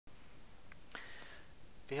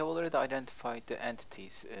We have already identified the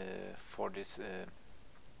entities for this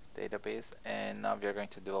database, and now we are going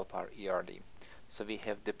to develop our ERD. So we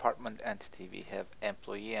have department entity, we have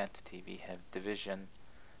employee entity, we have division,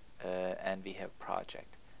 and we have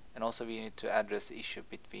project. And also we need to address the issue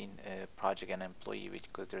between project and employee,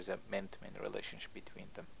 because there's a man-to-man relationship between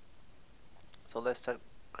them. So let's start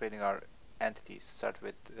creating our entities. Start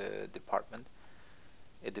with department.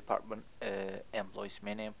 A department employs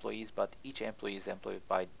many employees, but each employee is employed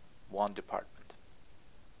by one department.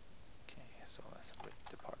 Okay, so let's create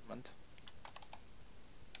department.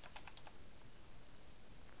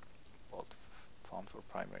 Bold font for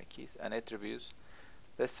primary keys and attributes.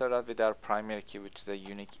 Let's start out with our primary key, which is a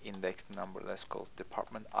unique index number. Let's call it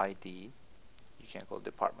department ID. You can call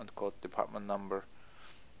department code, department number.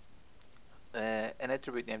 An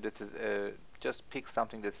attribute name that is just pick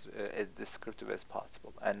something that's as descriptive as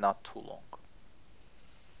possible and not too long.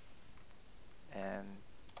 And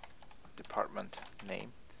department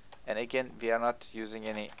name. And again, we are not using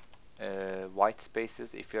any white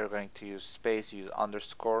spaces. If you are going to use space, use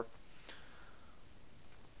underscore.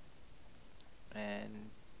 And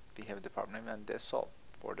we have department name, and that's all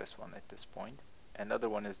for this one at this point. Another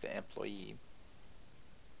one is the employee.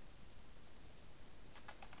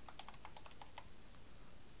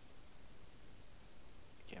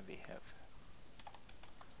 Again, we have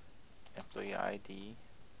employee ID.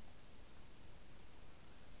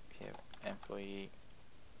 We have employee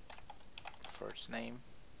first name,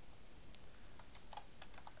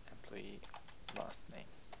 employee last name.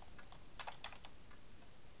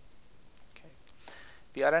 Okay.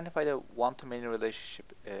 We identified a one-to-many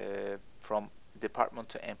relationship from department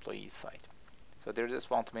to employee side. So there's this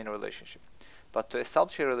one-to-many relationship. But to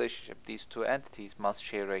establish a relationship, these two entities must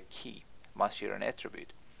share a key, must share an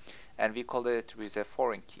attribute. And we call that attribute a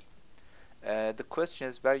foreign key. The question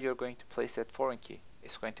is where you're going to place that foreign key.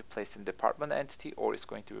 It's going to place in department entity, or it's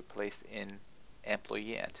going to be placed in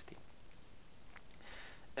employee entity.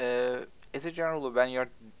 As a general rule, when you're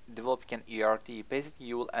developing an ERD, basically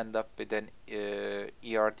you will end up with an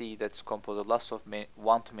ERD that's composed of lots of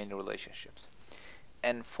one-to-many relationships.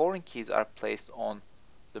 And foreign keys are placed on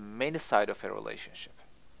the many side of a relationship,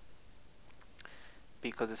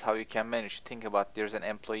 because it's how you can manage. Think about, there's an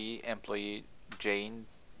employee Jane,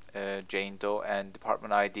 Jane Doe, and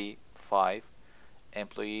department ID 5,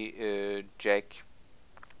 employee Jack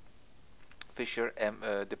Fisher,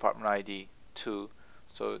 department ID 2.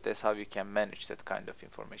 So that's how you can manage that kind of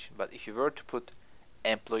information. But if you were to put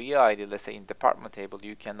employee ID, let's say in department table,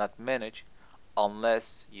 you cannot manage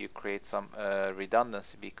unless you create some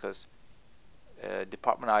redundancy, because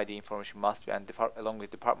department ID information must be, and along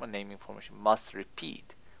with department name information, must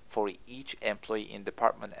repeat for each employee in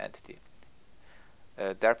department entity.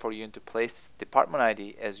 Therefore, you need to place department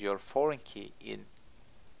ID as your foreign key in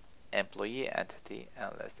employee entity,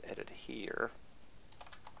 and let's edit here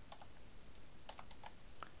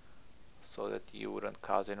so that you wouldn't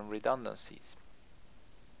cause any redundancies.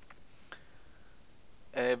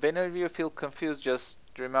 Whenever you feel confused, just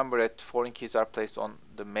remember that foreign keys are placed on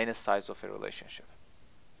the many sides of a relationship.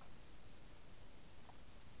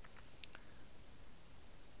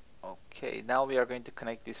 Okay, now we are going to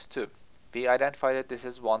connect these two. We identify that this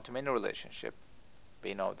is one-to-many relationship.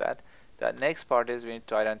 We know that. The next part is we need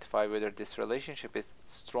to identify whether this relationship is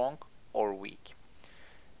strong or weak.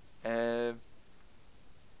 To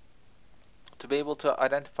be able to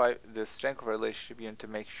identify the strength of a relationship, you need to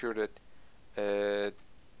make sure that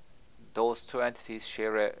those two entities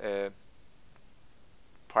share a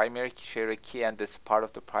primary share a key, and this part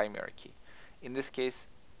of the primary key. In this case,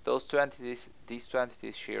 these two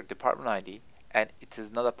entities share department ID, and it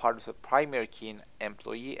is not a part of the primary key in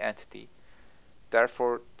employee entity.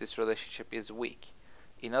 Therefore, this relationship is weak.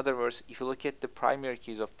 In other words, if you look at the primary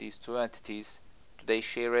keys of these two entities, do they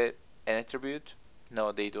share an attribute?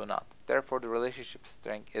 No, they do not. Therefore, the relationship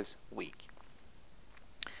strength is weak.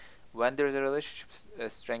 When there is a relationship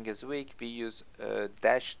strength is weak, we use a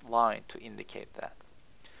dashed line to indicate that.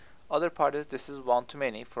 Other part is, this is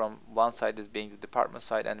one-to-many. From one side is being the department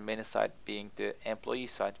side and many side being the employee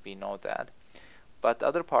side. We know that. But the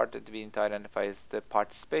other part that we need to identify is the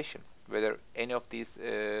participation, whether any of these,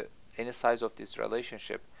 any size of this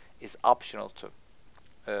relationship is optional to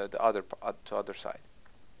the other side.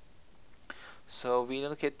 So we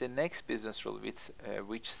look at the next business rule,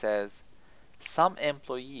 which says some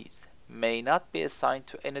employees may not be assigned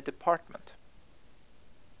to any department.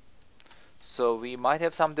 So we might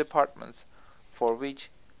have some departments for which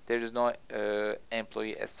there is no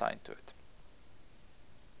employee assigned to it.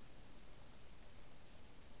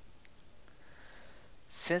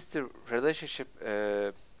 Since the relationship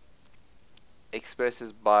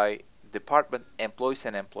expresses by department, employees,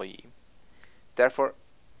 and employee. Therefore,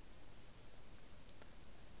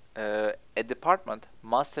 a department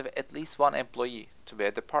must have at least one employee to be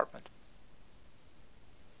a department.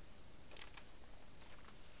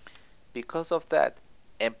 Because of that,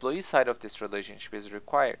 employee side of this relationship is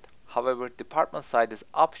required. However, department side is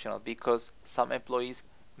optional because some employees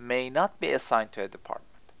may not be assigned to a department.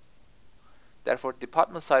 Therefore,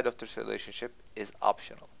 department side of this relationship is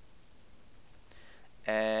optional.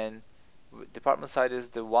 And department side is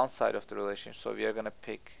the one side of the relationship. So we are going to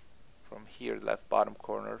pick from here, left bottom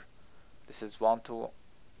corner. This is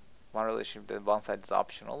one-to-one relationship, then one side is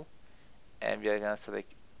optional. And we are going to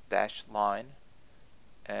select dash line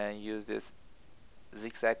and use this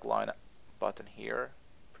zigzag line button here.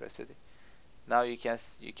 Press it. Now you can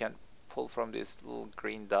pull from these little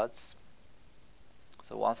green dots.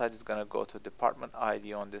 So one side is going to go to department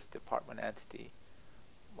ID on this department entity.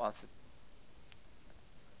 Once it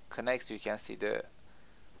connects, you can see the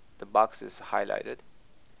box is highlighted,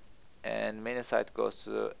 and main side goes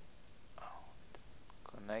to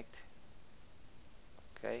connect.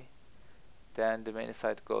 Okay, then the main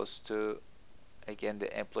side goes to again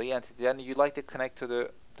the employee entity. Then you like to connect to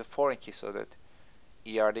the foreign key so that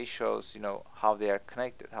ERD shows how they are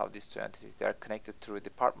connected, how these two entities they are connected through a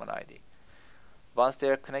department ID. Once they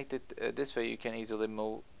are connected this way, you can easily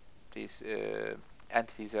move these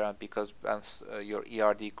entities around, because once your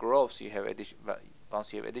ERD grows,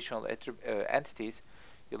 once you have additional entities,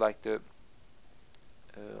 you like to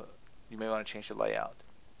you may want to change the layout.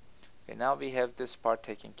 Okay, now we have this part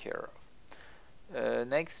taken care of.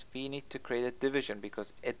 Next, we need to create a division,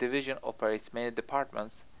 because a division operates many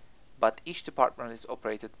departments, but each department is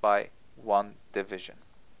operated by one division.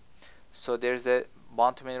 So there's a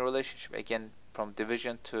one-to-many relationship again from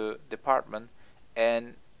division to department,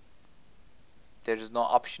 and there is no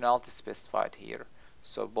optionality specified here.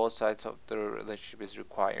 So both sides of the relationship is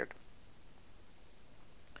required.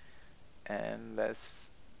 And let's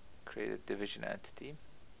create a division entity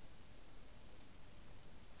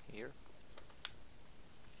here.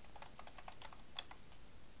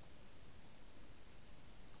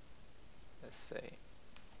 Let's say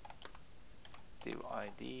div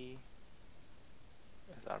ID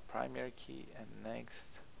as our primary key, and next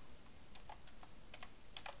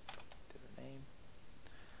div name.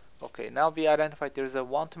 Okay, now we identified there is a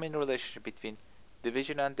one-to-many relationship between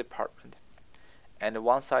division and department, and the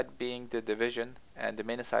one side being the division, and the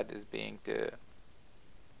many side is being the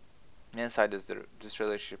main side is this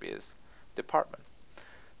relationship is department.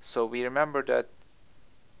 So we remember that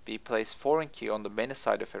we place foreign key on the many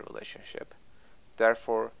side of a relationship.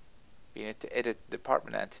 Therefore, we need to edit the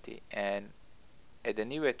department entity and add a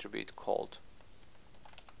new attribute called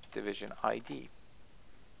division ID,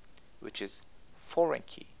 which is foreign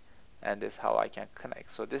key, and this is how I can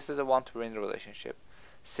connect. So this is a one-to-many relationship.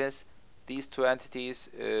 Since these two entities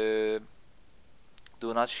do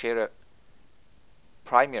not share a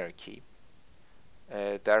primary key,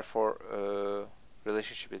 therefore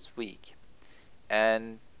relationship is weak,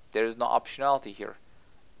 and there is no optionality here.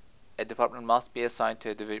 A department must be assigned to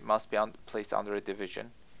a division, must be placed under a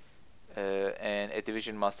division, and a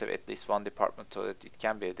division must have at least one department so that it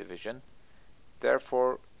can be a division.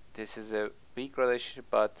 Therefore, this is a weak relationship,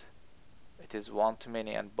 but it is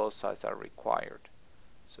one-to-many, and both sides are required.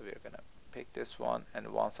 So we are going to pick this one,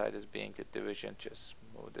 and one side is being the division. Just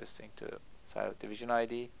move this thing to the side of division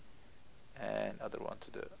ID, and other one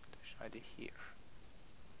to the division ID here.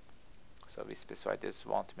 So we specify this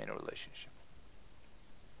one-to-many relationship.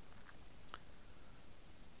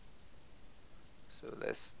 So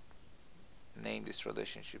let's name these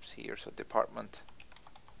relationships here. So department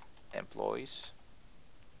employees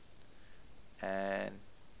and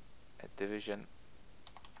a division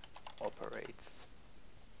operates.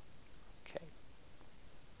 Okay.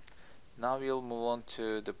 Now we'll move on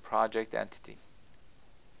to the project entity.